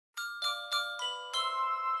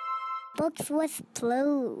Books with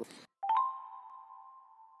Blue.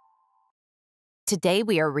 Today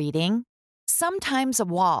we are reading Sometimes a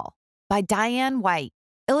Wall by Dianne White,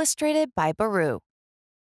 illustrated by Barroux.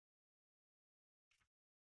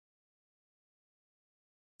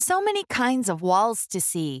 So many kinds of walls to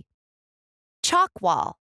see. Chalk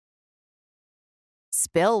wall,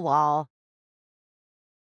 spill wall,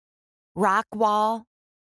 rock wall,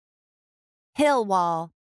 hill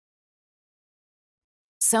wall.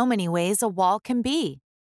 So many ways a wall can be.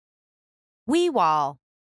 We wall,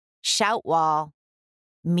 shout wall,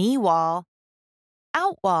 me wall,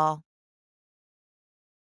 out wall.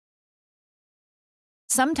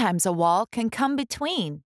 Sometimes a wall can come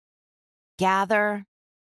between. Gather,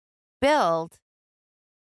 build,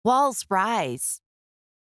 walls rise.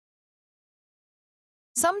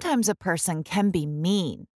 Sometimes a person can be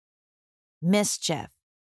mean, mischief,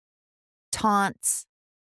 taunts,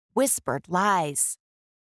 whispered lies.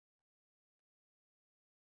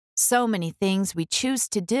 So many things we choose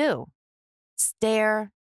to do.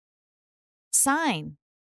 Stare, sign,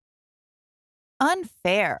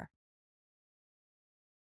 unfair,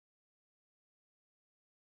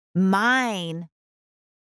 mine.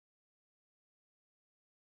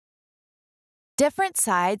 Different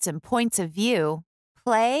sides and points of view.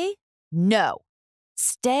 Play, no.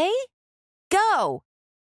 Stay, go.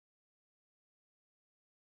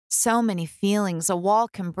 So many feelings a wall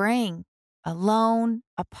can bring. Alone,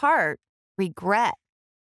 apart, regret.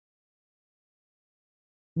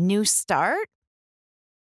 New start?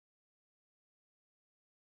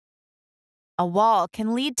 A wall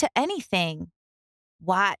can lead to anything.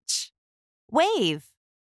 Watch, wave.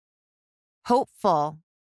 Hopeful,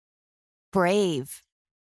 brave.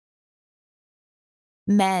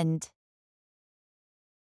 Mend.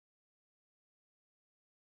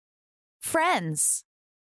 Friends.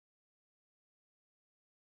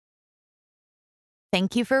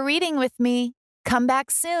 Thank you for reading with me. Come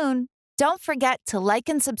back soon. Don't forget to like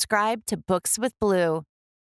and subscribe to Books with Blue.